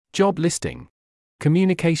Job listing.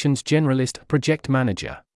 Communications Generalist Project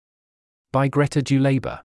Manager. By Gretta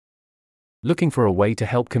Duleba. Looking for a way to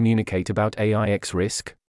help communicate about AIX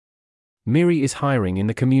risk? MIRI is hiring in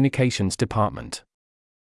the communications department.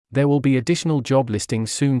 There will be additional job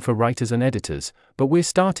listings soon for writers and editors, but we're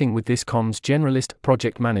starting with this comms generalist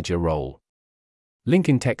project manager role. Link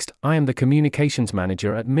in text. I am the communications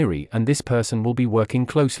manager at MIRI and this person will be working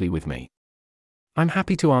closely with me. I'm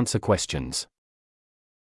happy to answer questions.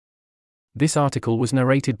 This article was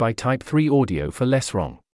narrated by Type 3 Audio for Less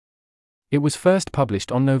Wrong. It was first published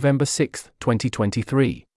on November 6,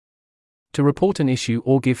 2023. To report an issue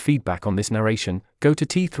or give feedback on this narration, go to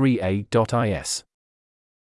t3a.is.